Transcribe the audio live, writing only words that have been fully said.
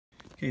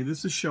Okay,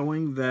 this is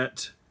showing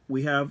that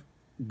we have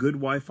good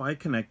Wi-Fi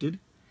connected.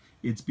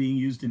 It's being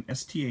used in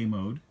STA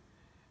mode,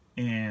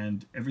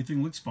 and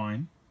everything looks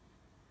fine.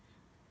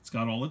 It's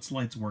got all its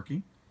lights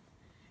working.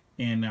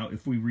 And now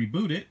if we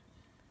reboot it,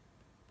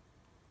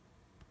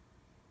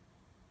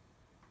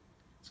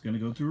 it's going to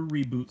go through a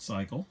reboot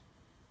cycle.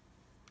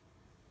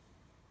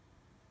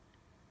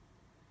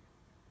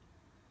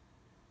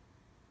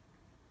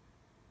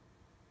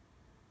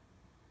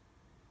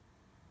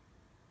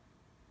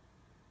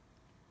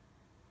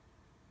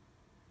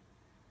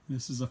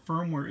 This is a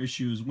firmware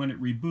issue. Is when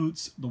it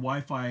reboots, the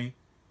Wi-Fi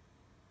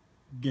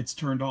gets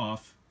turned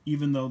off,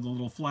 even though the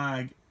little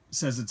flag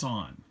says it's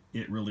on.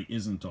 It really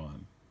isn't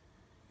on.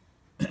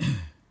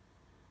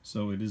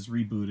 So it is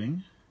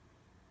rebooting.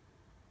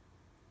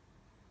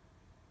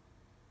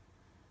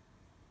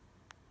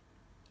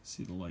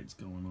 See the lights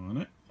going on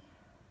it.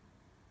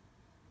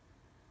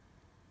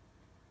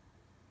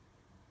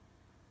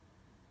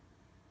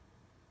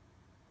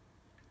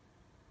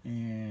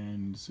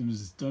 And as soon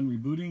as it's done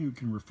rebooting, you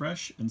can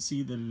refresh and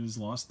see that it has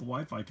lost the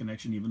Wi-Fi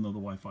connection, even though the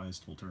Wi-Fi is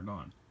still turned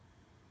on.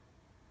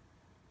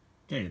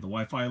 Okay, the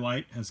Wi-Fi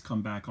light has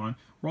come back on.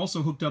 We're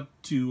also hooked up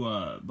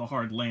to the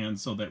hard LAN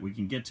so that we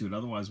can get to it.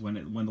 Otherwise, when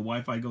the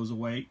Wi-Fi goes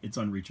away, it's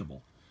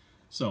unreachable.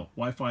 So,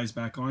 Wi-Fi is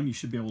back on. You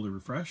should be able to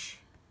refresh.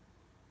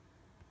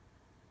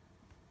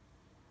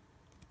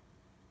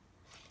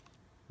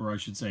 Or I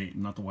should say,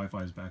 not the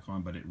Wi-Fi is back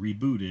on, but it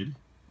rebooted.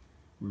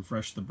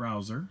 Refresh the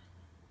browser.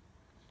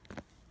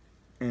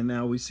 And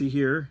now we see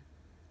here,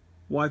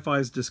 Wi-Fi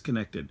is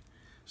disconnected.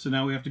 So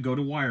now we have to go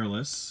to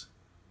wireless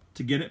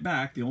to get it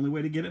back. The only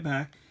way to get it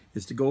back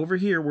is to go over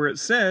here where it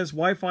says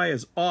Wi-Fi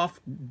is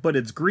off, but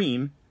it's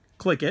green.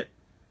 Click it.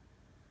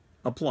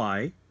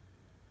 Apply.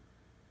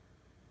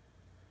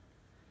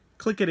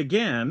 Click it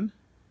again.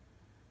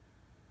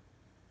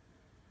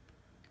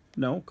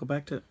 No, go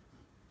back to...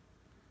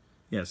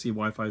 Yeah, see,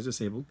 Wi-Fi is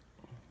disabled.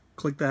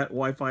 Click that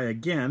Wi-Fi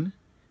again.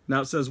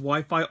 Now it says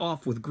Wi-Fi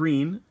off with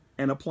green.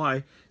 And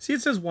apply. See,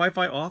 it says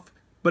Wi-Fi off,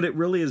 but it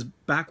really is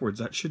backwards.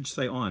 That should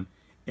say on.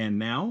 And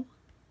now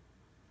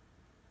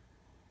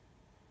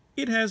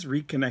it has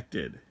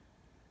reconnected.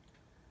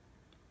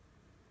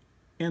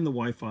 And the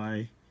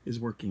Wi-Fi is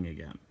working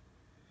again.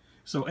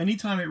 So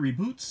anytime it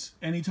reboots,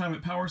 anytime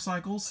it power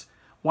cycles,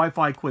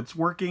 Wi-Fi quits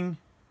working.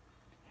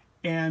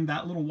 And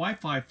that little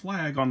Wi-Fi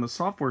flag on the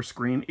software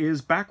screen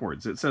is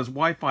backwards. It says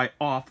Wi-Fi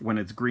off when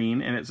it's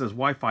green, and it says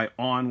Wi-Fi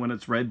on when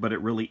it's red, but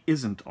it really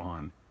isn't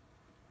on.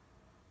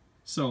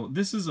 So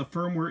this is a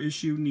firmware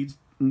issue, needs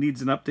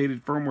an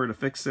updated firmware to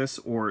fix this,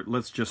 or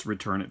let's just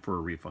return it for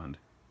a refund.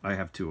 I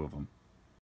have 2 of them.